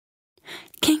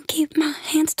keep my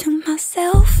hands to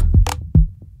myself.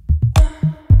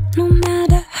 No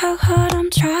matter how hard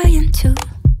I'm trying to,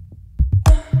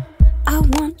 I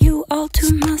want you all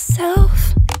to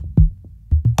myself.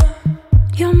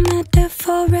 Your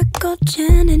metaphorical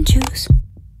gin and juice.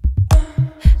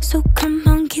 So come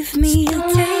on, give me a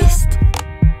taste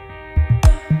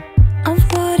of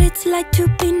what it's like to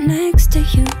be next to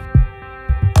you.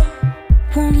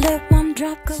 Won't let one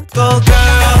drop go. Go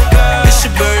girl, it's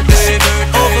your birthday.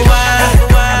 Over wine,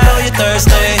 I know you're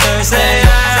thirsty. Say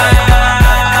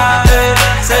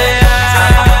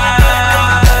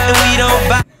and we don't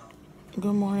buy.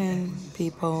 Good morning,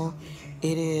 people.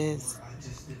 It is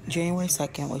January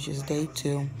 2nd, which is day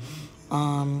 2.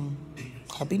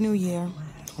 Happy New Year,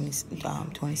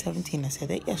 2017. I said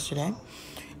that yesterday.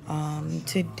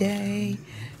 Today,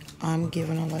 I'm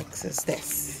giving Alexis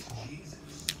this.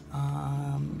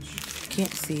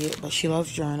 Can't see it, but she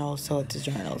loves journals, so it's a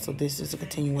journal. So this is a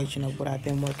continuation of what I've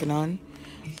been working on.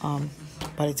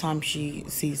 By the time she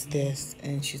sees this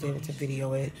and she's able to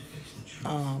video it,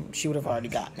 she would have already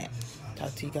gotten it.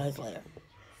 Talk to you guys later.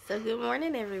 So good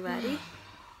morning, everybody.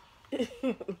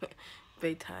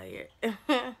 Very tired. It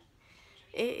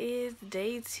is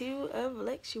day 2 of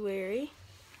Lexuary,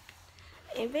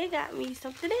 and they got me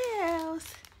something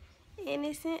else, and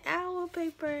it's an owl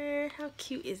paper. How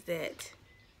cute is that?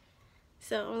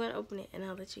 So I'm gonna open it and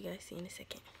I'll let you guys see in a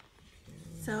second.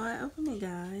 So I opened it,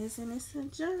 guys, and it's a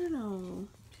journal.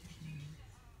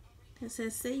 It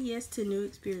says say yes to new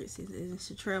experiences, and it's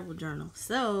a travel journal.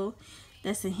 So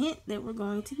that's a hint that we're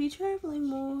going to be traveling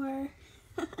more.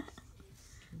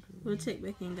 We'll check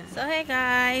back in, guys. So hey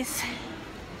guys,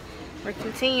 we're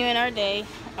continuing our day.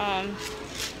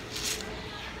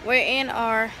 We're in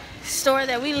our store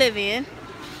that we live in.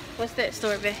 What's that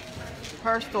store, babe?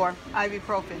 Her store,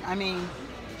 ibuprofen. I mean,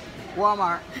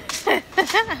 Walmart.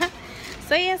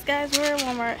 So yes, guys, we're at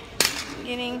Walmart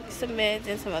getting some meds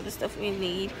and some other stuff we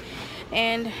need,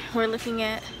 and we're looking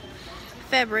at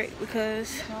fabric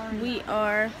because we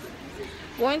are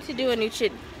going to do a new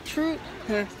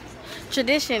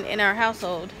tradition in our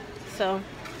household. So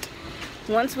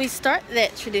once we start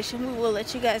that tradition, we will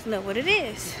let you guys know what it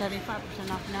is.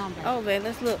 75% off now, babe. Oh, babe,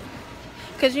 let's look.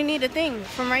 Because you need a thing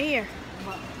from right here.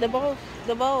 The bowls,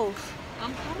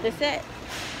 the set.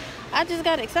 I just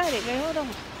got excited, man. Hold on.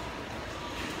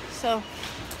 So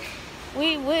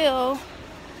we will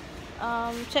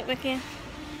check back in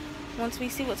once we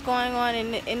see what's going on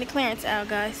in the clearance aisle,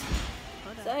 guys.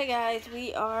 So hey guys,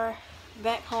 we are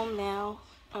back home now.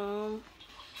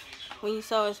 When you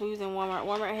saw us, we was in Walmart.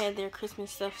 Walmart had their Christmas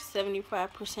stuff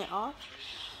 75% off.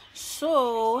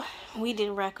 So we did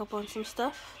rack up on some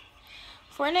stuff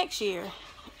for next year.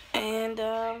 And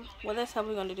well, that's how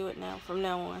we're gonna do it now from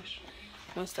now on.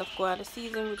 When stuff go out of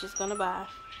season, we're just gonna buy.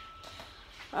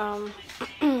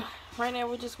 Right now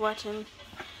we're just watching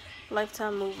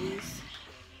Lifetime movies.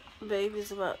 Babe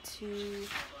is about to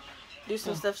do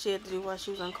some stuff she had to do while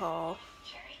she was on call.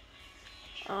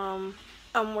 I'm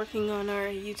working on our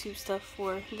YouTube stuff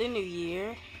for the new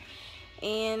year,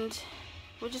 and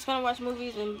we're just gonna watch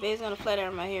movies, and Babe's gonna flat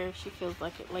iron my hair if she feels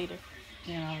like it later.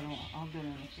 Yeah, I'll do it.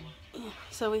 Yeah,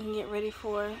 so we can get ready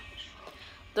for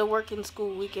the work and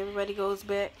school week. Everybody goes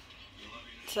back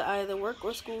to either work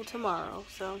or school tomorrow.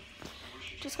 So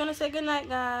just gonna say good night,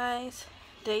 guys.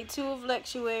 Day 2 of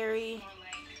Lexuary.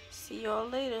 See y'all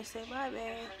later. Say bye,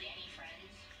 babe.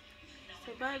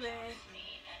 Say bye, babe.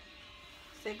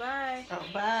 Say bye. Oh,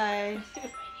 bye.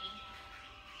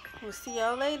 We'll see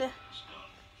y'all later.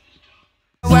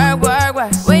 Work, work,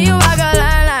 work. When you walk a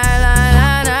line, line, line,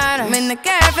 line, line. I'm in the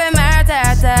cafe, my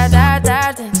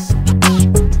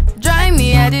drive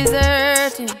me a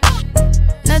dessert.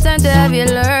 No time to have you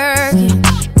lurking.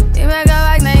 You make a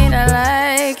like, now you don't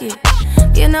like it.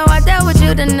 You know I dealt with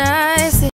you the nicest.